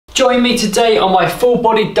Join me today on my full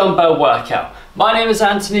body dumbbell workout. My name is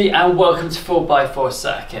Anthony and welcome to 4x4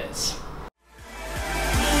 Circuits.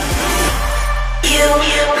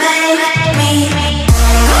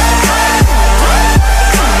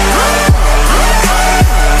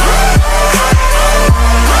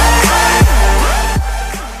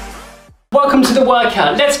 Welcome to the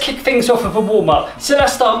workout. Let's kick things off with a warm-up. So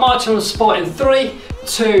let's start marching on the spot in 3,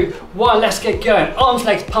 2, 1. Let's get going. Arms,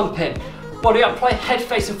 legs pumping. Body upright, head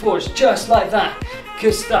facing forwards, just like that.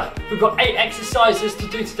 Good stuff. We've got 8 exercises to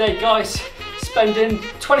do today, guys. Spending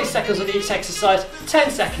 20 seconds on each exercise,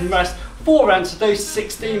 10-second rest, 4 rounds to do,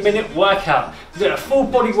 16-minute workout. We're doing a full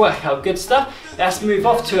body workout, good stuff. Let's move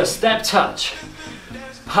off to a step touch.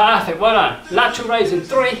 Perfect, well done. Lateral raise in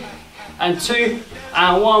 3 and 2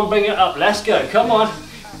 and 1, bring it up. Let's go, come on.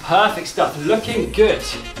 Perfect stuff, looking good.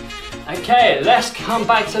 Okay, let's come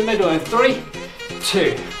back to the middle in 3,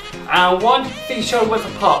 2, and 1, feet shoulder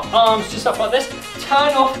width apart, arms just up like this,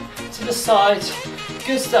 turn off to the sides,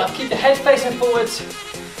 good stuff, keep the head facing forwards,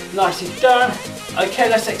 nicely done. Okay,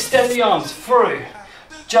 let's extend the arms through,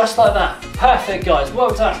 just like that, perfect guys,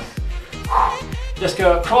 well done. Let's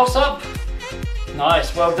go across up,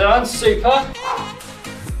 nice, well done, super.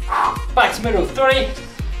 Back to middle, 3,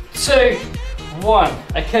 2, 1.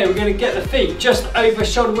 Okay, we're going to get the feet just over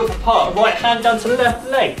shoulder width apart, right hand down to the left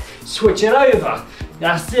leg, switch it over.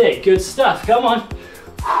 That's it, good stuff, come on.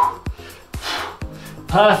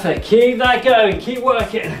 Perfect, keep that going, keep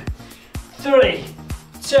working. 3,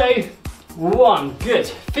 2, 1, good.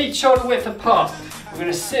 Feet shoulder width apart. We're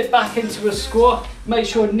gonna sit back into a squat. Make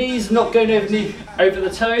sure knees not going over the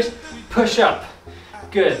toes. Push up,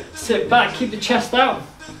 good. Sit back, keep the chest out.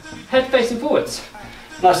 Head facing forwards.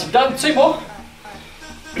 Nicely done, 2 more.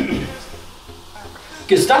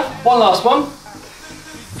 Good stuff, one last one.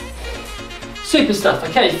 Super stuff.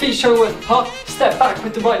 Okay, feet shoulder width apart, step back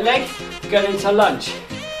with the right leg, going into a lunge.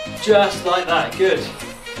 Just like that, good.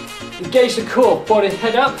 Engage the core, body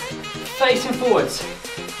head up, facing forwards.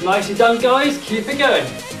 Nicely done guys, keep it going.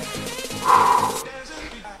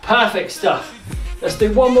 Perfect stuff. Let's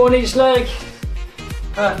do 1 more on each leg.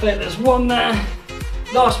 Perfect, there's 1 there.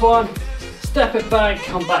 Last one, step it back,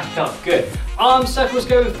 come back up, good. Arm circles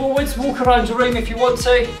going forwards, walk around your room if you want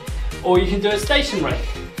to, or you can do it stationary.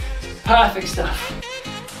 Perfect stuff.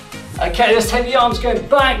 Okay, let's take the arms going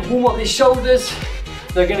back, warm up these shoulders.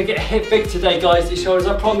 They're gonna get hit big today, guys, these shoulders,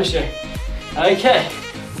 I promise you. Okay,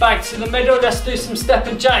 back to the middle, let's do some step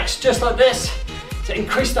and jacks, just like this, to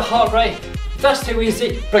increase the heart rate. If that's too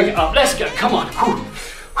easy, bring it up, let's go, come on.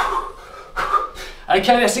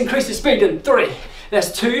 Okay, let's increase the speed in 3,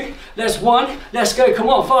 there's 2, there's 1, let's go, come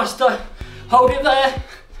on, faster. Hold it there,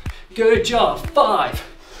 good job, 5,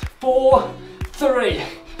 4, 3,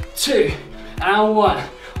 2, and 1.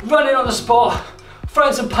 Running on the spot,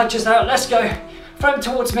 throwing some punches out, let's go. Throw them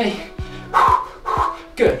towards me.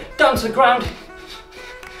 Good, down to the ground.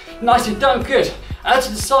 Nicely done, good. Out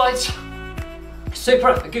to the sides.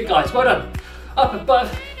 Super, good guys, well done. Up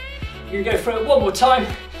above, you can go through it 1 more time.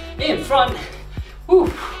 In front,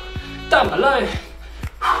 woo. Down below.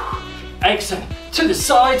 Excellent, to the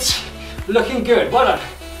sides. Looking good, well done.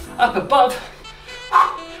 Up above.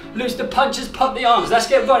 Loose the punches, pump the arms. Let's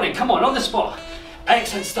get running. Come on the spot.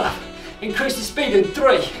 Excellent stuff. Increase the speed in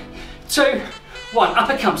 3, 2, 1. Up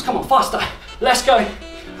it comes. Come on, faster. Let's go.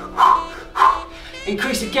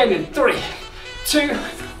 Increase again in 3, 2,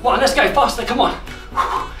 1. Let's go faster. Come on.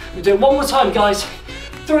 We'll do it 1 more time, guys.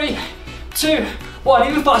 3, 2,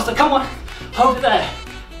 1. Even faster. Come on. Hold it there.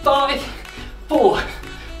 5, 4,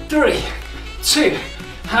 3, 2,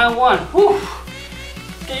 and 1. Woo.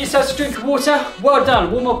 Get yourselves a drink of water. Well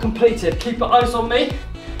done, warm up completed. Keep your eyes on me.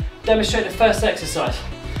 Demonstrate the first exercise.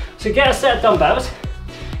 So get a set of dumbbells.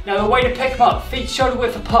 Now the way to pick them up, feet shoulder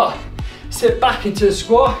width apart. Sit back into the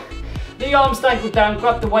squat. The arms dangle down,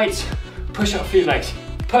 grab the weights, push up a few legs.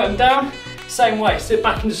 Put them down, same way. Sit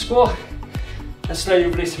back into squat and slowly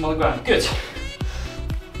release them on the ground. Good.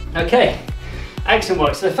 Okay, excellent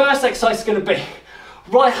work. So the first exercise is going to be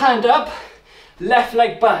right hand up, left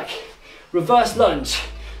leg back. Reverse lunge.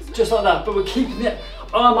 Just like that, but we're keeping the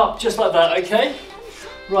arm up just like that, okay?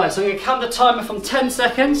 Right, so I'm gonna count the timer from 10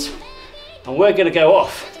 seconds and we're gonna go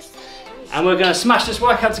off. And we're gonna smash this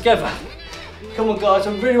workout together. Come on guys,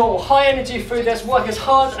 I really want high energy through this, work as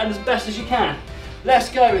hard and as best as you can. Let's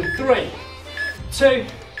go in 3, 2,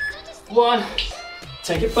 1,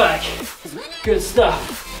 take it back. Good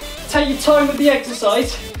stuff. Take your time with the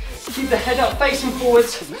exercise. Keep the head up facing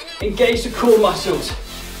forwards, engage the core muscles.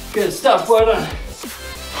 Good stuff, well done.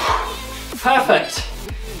 Perfect.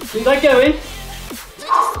 Keep that going.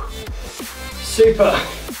 Super.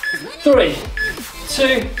 3,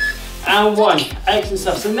 2, and 1. Excellent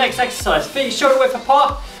stuff. So next exercise, feet shoulder width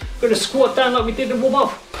apart. We're going to squat down like we did in warm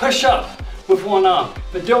up. Push up with one arm,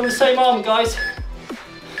 but do it on the same arm, guys.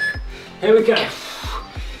 Here we go.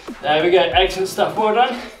 There we go. Excellent stuff. Well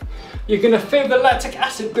done. You're going to feel the lactic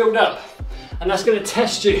acid build up, and that's going to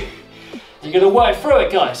test you. You're going to work through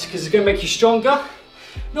it, guys, because it's going to make you stronger.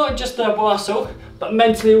 Not just the muscle, but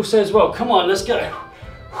mentally also as well. Come on, let's go.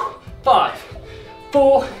 5,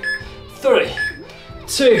 4, 3,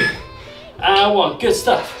 2, and 1. Good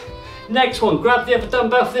stuff. Next one, grab the other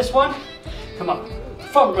dumbbell for this one. Come on.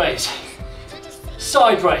 Front raise,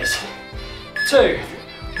 side raise. 2,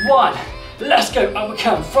 1. Let's go. Up we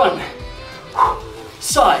come. Front,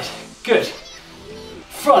 side. Good.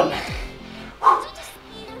 Front,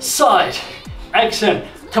 side. Excellent.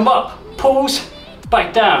 Come up. Pulls.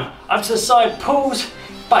 Back down. Up to the side. Pulls.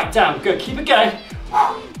 Back down. Good. Keep it going.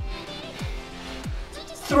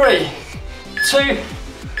 3, 2,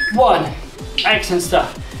 1. Excellent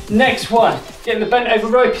stuff. Next one. Get in the bent over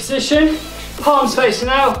row position. Palms facing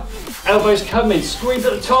out. Elbows come in. Squeeze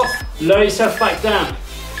at the top. Lower yourself back down.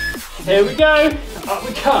 Here we go. Up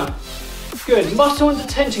we come. Good. Muscle under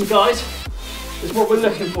tension, guys, is what we're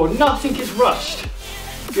looking for. Nothing is rushed.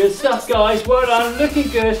 Good stuff, guys. Well done. Looking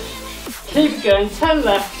good. Keep it going. 10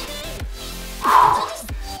 left.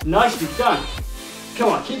 Nicely done. Come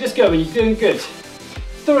on. Keep this going. You're doing good.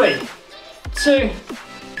 3, 2,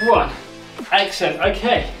 1. Excellent.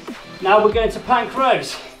 Okay. Now we're going to plank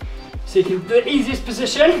rows. So you can, the easiest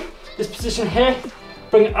position, this position here,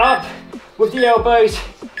 bring it up with the elbows,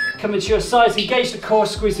 come into your sides, engage the core,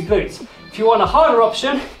 squeeze the glutes. If you want a harder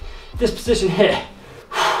option, this position here.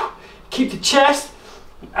 Keep the chest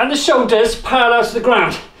and the shoulders parallel to the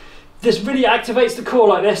ground. This really activates the core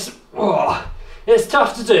like this. Oh, it's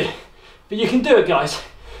tough to do, but you can do it, guys.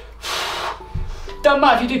 Don't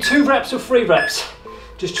matter if you do 2 reps or 3 reps.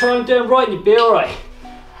 Just try and do it right and you'll be all right.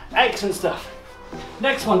 Excellent stuff.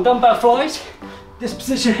 Next one, dumbbell flies. This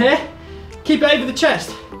position here, keep it over the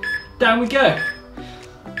chest. Down we go.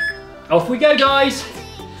 Off we go, guys.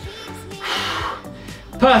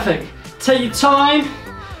 Perfect. Take your time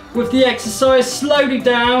with the exercise, slowly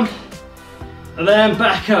down, and then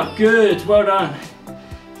back up. Good, well done.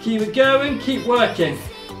 Keep it going, keep working.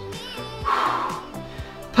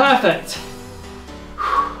 Perfect.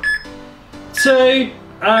 2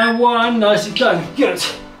 and 1, nicely done, good.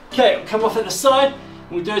 Okay, we'll come off at the side,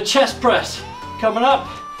 and we'll do a chest press. Coming up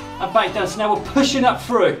and back down, so now we're pushing up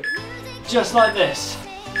through, just like this.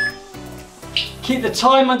 Keep the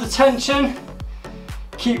time under tension,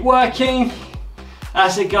 keep working.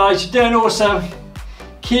 That's it, guys, you're doing awesome.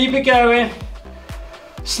 Keep it going.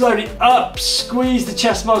 Slowly up, squeeze the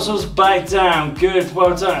chest muscles, back down, good,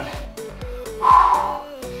 well done.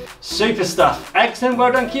 Super stuff, excellent,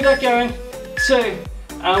 well done, keep that going. 2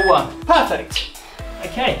 and 1, perfect.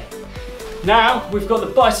 Okay, now we've got the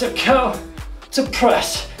bicep curl to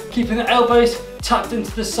press, keeping the elbows tucked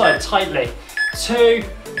into the side tightly. 2,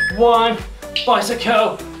 1, bicep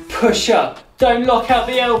curl, push up. Don't lock out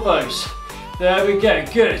the elbows. There we go,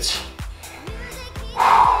 good.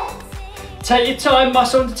 Take your time,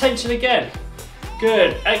 muscle under tension again.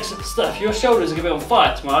 Good, excellent stuff. Your shoulders are gonna be on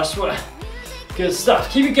fire tomorrow, I swear. Good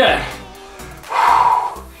stuff, keep it going.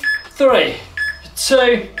 3,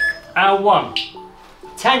 2, and 1.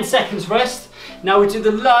 10 seconds rest. Now we do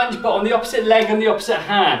the lunge, but on the opposite leg and the opposite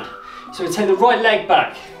hand. So we take the right leg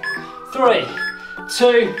back. 3,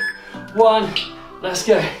 2, 1, let's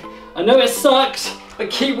go. I know it sucks,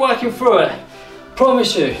 but keep working through it.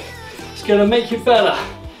 Promise you, it's gonna make you better.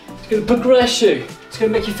 It's gonna progress you. It's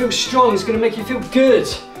gonna make you feel strong. It's gonna make you feel good.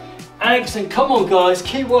 Excellent, come on guys,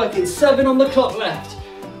 keep working. 7 on the clock left.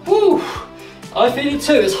 Woo! I feel it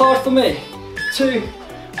too, it's hard for me. 2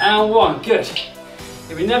 and 1, good.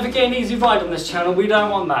 If we never get an easy ride on this channel, we don't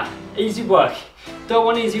want that. Easy work, don't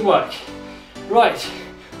want easy work. Right,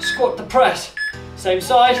 squat the press. Same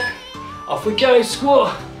side, off we go,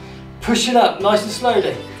 squat. Push it up, nice and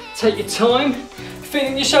slowly. Take your time.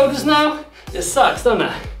 Feeling your shoulders now? It sucks, doesn't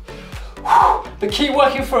it? But keep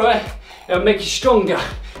working through it, it'll make you stronger.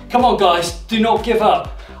 Come on guys, do not give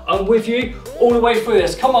up. I'm with you all the way through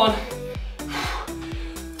this, come on.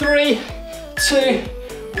 3, 2,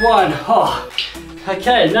 1. Oh.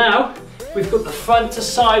 Okay, now we've got the front to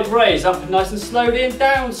side raise, up nice and slowly and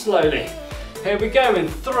down slowly. Here we go in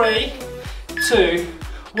 3, 2,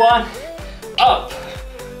 1, up,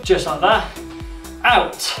 just like that,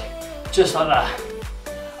 out, just like that,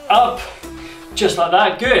 up, just like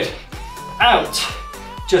that, good, out,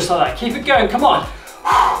 just like that, keep it going, come on,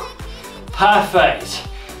 perfect,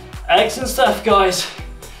 excellent stuff guys,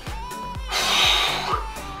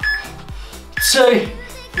 2,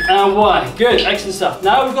 And 1, good, excellent stuff.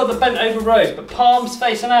 Now we've got the bent over rows, but palms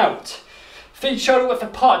facing out. Feet shoulder width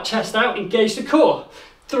apart, chest out, engage the core.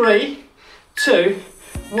 3, 2,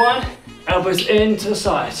 1, elbows in to the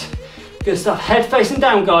side. Good stuff, head facing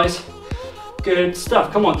down, guys. Good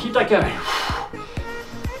stuff, come on, keep that going.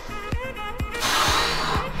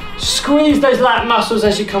 Squeeze those lat muscles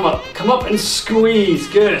as you come up. Come up and squeeze,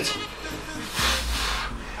 good.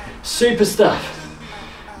 Super stuff.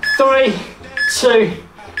 3, 2,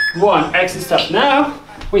 1, excellent stuff. Now,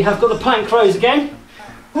 we have got the plank rows again.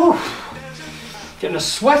 Whew. Getting a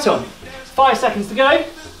sweat on. 5 seconds to go.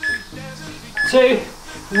 2,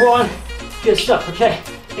 1, good stuff, okay.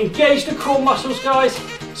 Engage the core muscles, guys.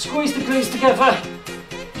 Squeeze the glutes together.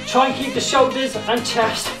 Try and keep the shoulders and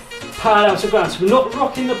chest parallel to the ground, so we're not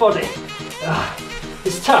rocking the body.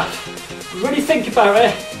 It's tough. Really think about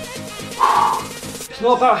it. It's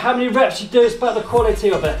not about how many reps you do, it's about the quality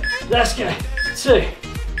of it. Let's go. 2,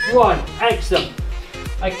 1, excellent.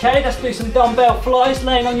 Okay, let's do some dumbbell flies,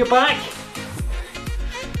 laying on your back.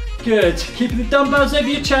 Good, keeping the dumbbells over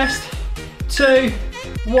your chest. 2,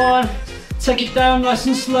 1, take it down nice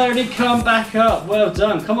and slowly, come back up. Well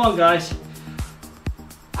done, come on guys.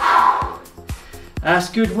 That's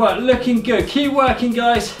good work, looking good. Keep working,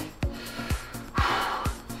 guys.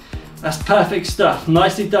 That's perfect stuff,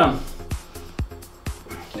 nicely done.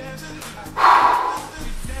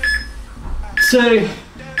 2,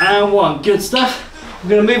 and 1, good stuff.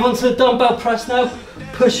 We're gonna move on to the dumbbell press now,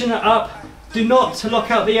 pushing it up. Do not to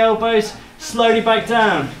lock out the elbows, slowly back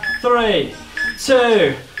down. 3,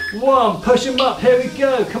 2, 1, push them up, here we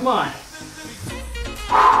go, come on.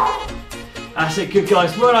 That's it, good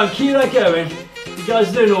guys, well done, keep that going. You guys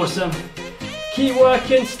are doing awesome. Keep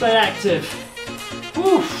working, stay active.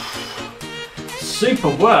 Woo. Super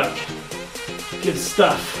work. Good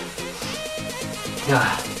stuff.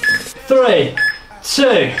 3,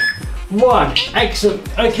 2, 1,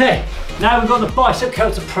 excellent. Okay, now we've got the bicep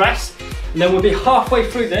curl to press, and then we'll be halfway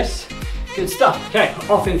through this. Good stuff. Okay,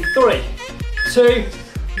 off in 3, 2,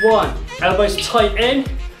 1. Elbows tight in,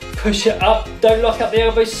 push it up, don't lock up the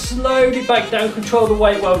elbows, slowly back down, control the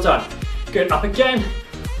weight, well done. Good, up again,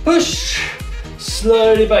 push,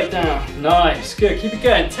 slowly back down. Nice, good, keep it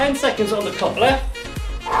going. 10 seconds on the clock left.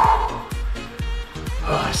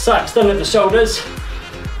 Sacks done at the shoulders.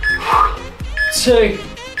 2,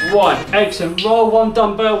 1, excellent. Roll one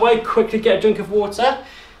dumbbell away, quickly get a drink of water.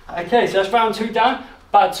 Okay, so that's round 2 down.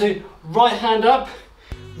 Back to right hand up,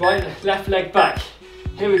 right, left leg back.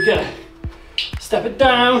 Here we go. Step it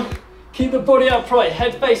down, keep the body upright,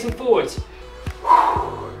 head facing forwards.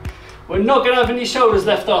 We're not going to have any shoulders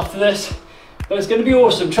left after this, but it's going to be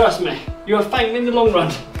awesome, trust me. You'll thank me in the long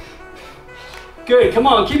run. Good, come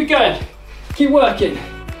on, keep it going. Keep working.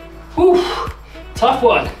 Whew. Tough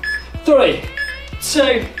one. 3, 2,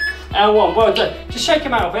 and 1. Well done. Just shake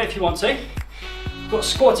them out a bit if you want to. Got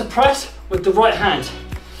squat to press with the right hand.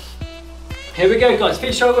 Here we go, guys.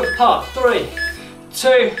 Feet shoulder width apart. 3,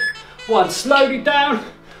 2, 1. Slowly down,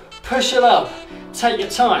 push it up. Take your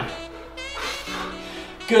time.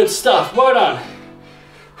 Good stuff, well done.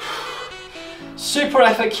 Super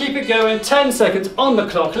effort, keep it going. 10 seconds on the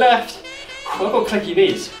clock left. I've got clicky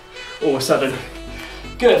knees all of a sudden.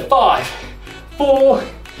 Good, 5, 4,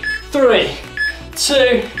 3,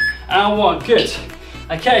 2, and 1, good.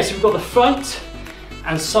 Okay, so we've got the front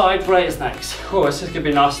and side raise next. Oh, this is gonna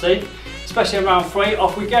be nasty, especially in round 3.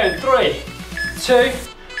 Off we go, 3, 2,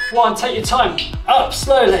 1, take your time. Up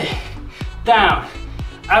slowly, down,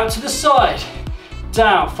 out to the side,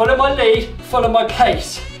 down. Follow my lead, follow my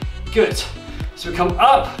pace. Good. So we come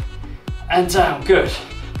up and down, good.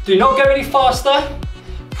 Do not go any faster,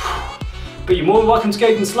 but you're more than welcome to go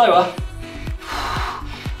even slower.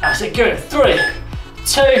 That's it, good. 3,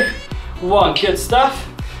 2, 1, good stuff.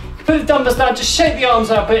 Put the dumbbells down, just shake the arms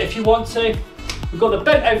out a bit if you want to. We've got the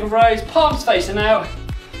bent over rows, palms facing out.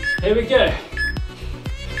 Here we go.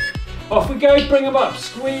 Off we go, bring them up,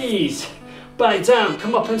 squeeze. Back down,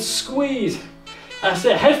 come up and squeeze. That's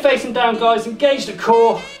it, head facing down, guys, engage the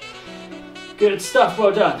core. Good stuff,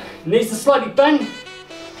 well done. Knees to slightly bend.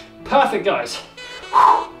 Perfect, guys.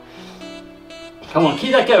 Come on,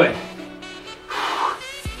 keep that going.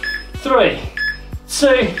 3,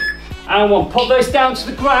 2, and 1. Pop those down to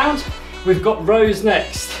the ground. We've got rows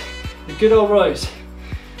next. The good old rows.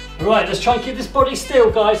 All right, let's try and keep this body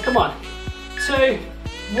still, guys. Come on. 2,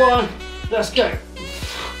 1, let's go.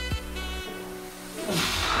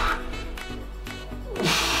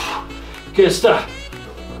 Good stuff.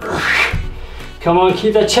 Come on,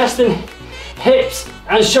 keep that chest and hips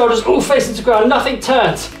and shoulders all facing to the ground. Nothing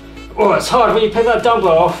turns. Oh, it's hard when you pick that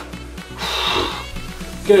dumbbell off.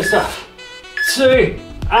 Good stuff. 2,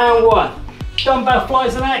 and 1. Dumbbell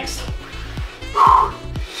flies are next.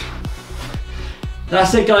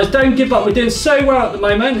 That's it guys, don't give up, we're doing so well at the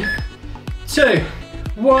moment. 2,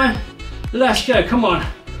 1, let's go, come on.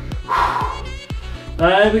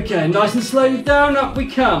 There we go, nice and slowly down, up we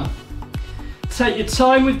come. Take your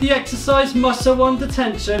time with the exercise, muscle under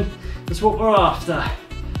tension, that's what we're after.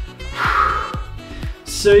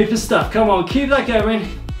 Super stuff, come on, keep that going.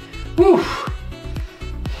 Woo.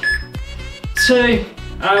 2,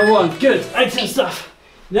 and 1, good, excellent stuff.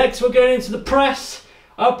 Next we're going into the press,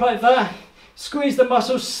 up like that. Squeeze the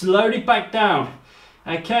muscles, slowly back down.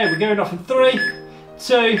 Okay, we're going off in 3,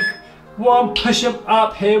 2, 1, push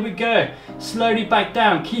up, here we go. Slowly back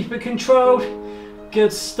down, keep it controlled.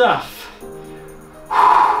 Good stuff.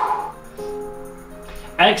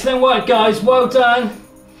 Excellent work guys, well done.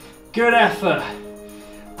 Good effort.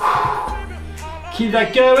 Keep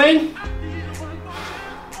that going.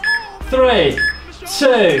 3,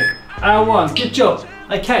 2, and 1, good job.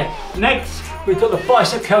 Okay, next we've got the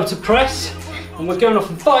bicep curl to press. And we're going off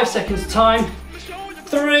in 5 seconds time.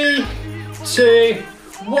 3, 2,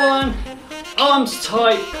 1. Arms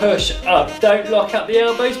tight, push up. Don't lock up the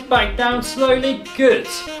elbows, back down slowly. Good.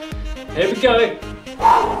 Here we go.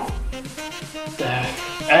 There.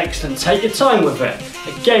 Excellent. Take your time with it.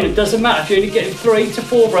 Again, it doesn't matter if you're only getting 3 to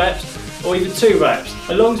 4 reps or even 2 reps.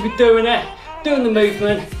 As long as we're doing it, doing the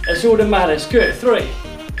movement, that's all that matters. Good. 3,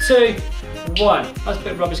 2, 1. That's a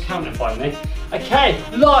bit rubbish counting by me. Okay,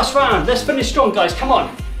 last round. Let's finish strong, guys. Come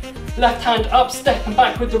on. Left hand up, stepping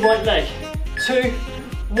back with the right leg. 2,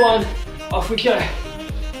 1, off we go.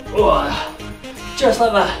 Oh, just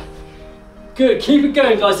like that. Good, keep it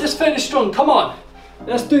going, guys. Let's finish strong. Come on.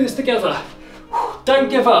 Let's do this together. Don't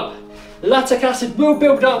give up. Lactic acid will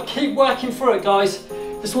build up. Keep working through it, guys.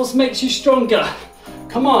 This is what makes you stronger.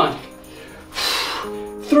 Come on.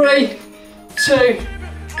 3, 2,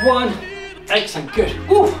 1. Excellent, good.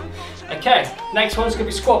 Woo. Okay, next one's gonna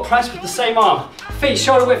be squat press with the same arm. Feet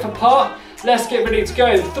shoulder width apart. Let's get ready to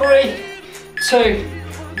go. 3,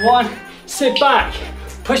 2, 1. Sit back.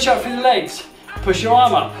 Push up through the legs. Push your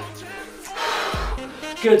arm up.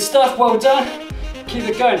 Good stuff, well done. Keep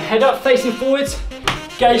it going. Head up, facing forwards.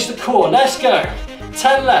 Gauge the core. Let's go.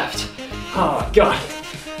 10 left. Oh God.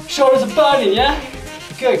 Shoulders are burning, yeah?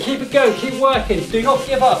 Good, keep it going, keep working. Do not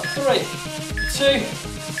give up. 3, 2,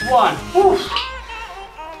 1. Woo.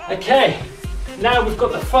 Okay, now we've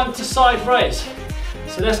got the front to side raise.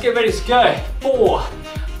 So let's get ready to go. 4,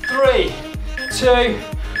 3, 2,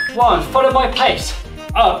 1. Follow my pace.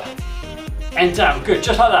 Up and down. Good,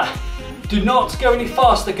 just like that. Do not go any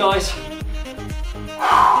faster, guys.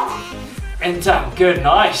 And down. Good,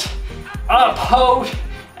 nice. Up, hold,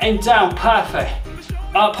 and down. Perfect.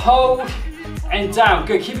 Up, hold, and down.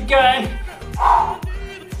 Good, keep it going.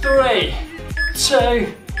 3,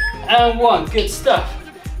 2, and 1. Good stuff.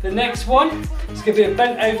 The next one is going to be a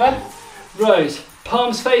bent over rows.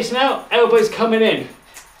 Palms facing out, elbows coming in.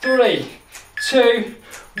 3, 2,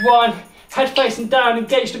 1. Head facing down,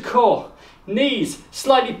 engage the core. Knees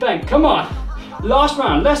slightly bent. Come on. Last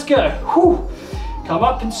round, let's go. Whew. Come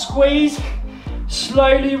up and squeeze.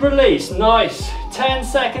 Slowly release. Nice. 10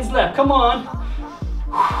 seconds left. Come on.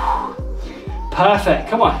 Perfect.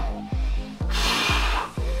 Come on.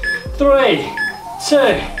 3, 2,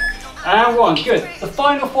 and 1. Good. The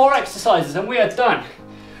final 4 exercises and we are done.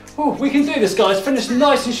 Ooh, we can do this, guys. Finish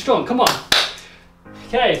nice and strong. Come on.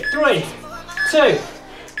 Okay, 3, 2,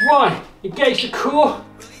 1. Engage the core.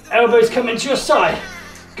 Elbows come into your side.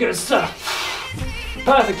 Good stuff.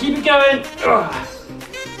 Perfect. Keep it going.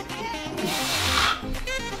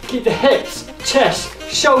 Keep the hips, chest,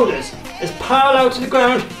 shoulders as parallel to the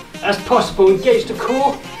ground as possible. Engage the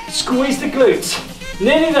core. Squeeze the glutes.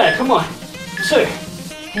 Nearly there. Come on. 2,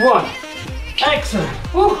 1.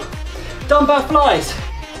 Excellent. Woo. Dumbbell flies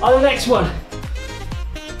are the next one.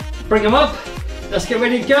 Bring them up. Let's get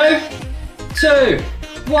ready to go. 2,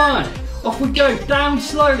 1. Off we go. Down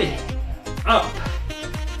slowly. Up.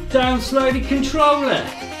 Down slowly. Control it.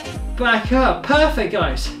 Back up. Perfect,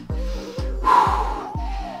 guys.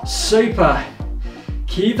 Super.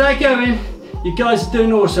 Keep that going. You guys are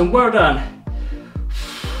doing awesome. Well done.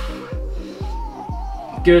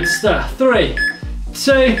 Good stuff. 3,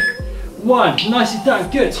 2, 1. Nicely done.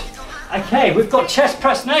 Good. Okay, we've got chest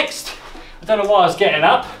press next. I don't know why I was getting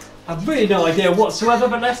up. I've really no idea whatsoever,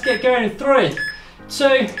 but let's get going in 3,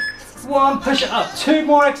 2, 1. Push it up. 2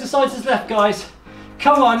 more exercises left, guys.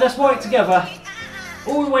 Come on, let's work together.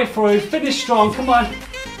 All the way through. Finish strong. Come on.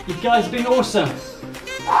 You guys have been awesome.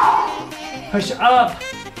 Push it up,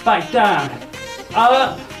 back down.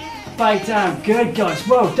 Up, back down. Good, guys.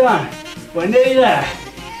 Well done. We're nearly there.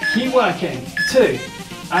 Keep working. 2,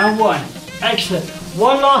 and 1. Excellent.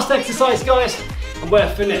 One last exercise, guys, and we're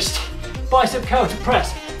finished. Bicep curl to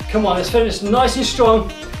press. Come on, let's finish nice and strong.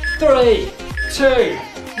 3, 2,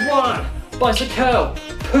 1. Bicep curl,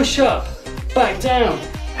 push up, back down.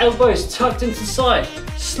 Elbows tucked into the side.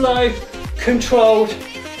 Slow, controlled,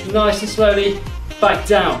 nice and slowly, back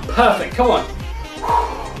down. Perfect, come on.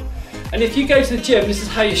 And if you go to the gym, this is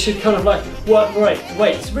how you should kind of like work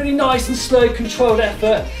weights. Really nice and slow, controlled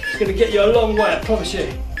effort. It's gonna get you a long way, I promise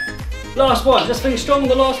you. Last one, let's finish strong on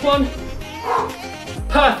the last one.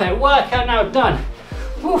 Perfect, workout now done.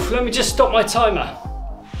 Oof, let me just stop my timer.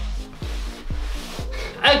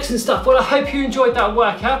 Excellent stuff. Well, I hope you enjoyed that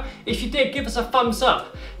workout. If you did, give us a thumbs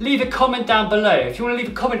up. Leave a comment down below. If you want to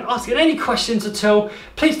leave a comment asking any questions at all,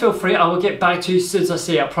 please feel free. I will get back to you as soon as I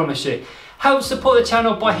see it, I promise you. Help support the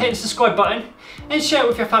channel by hitting the subscribe button and share it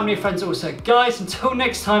with your family and friends also. Guys, until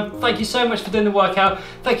next time, thank you so much for doing the workout.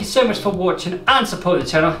 Thank you so much for watching and supporting the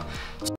channel.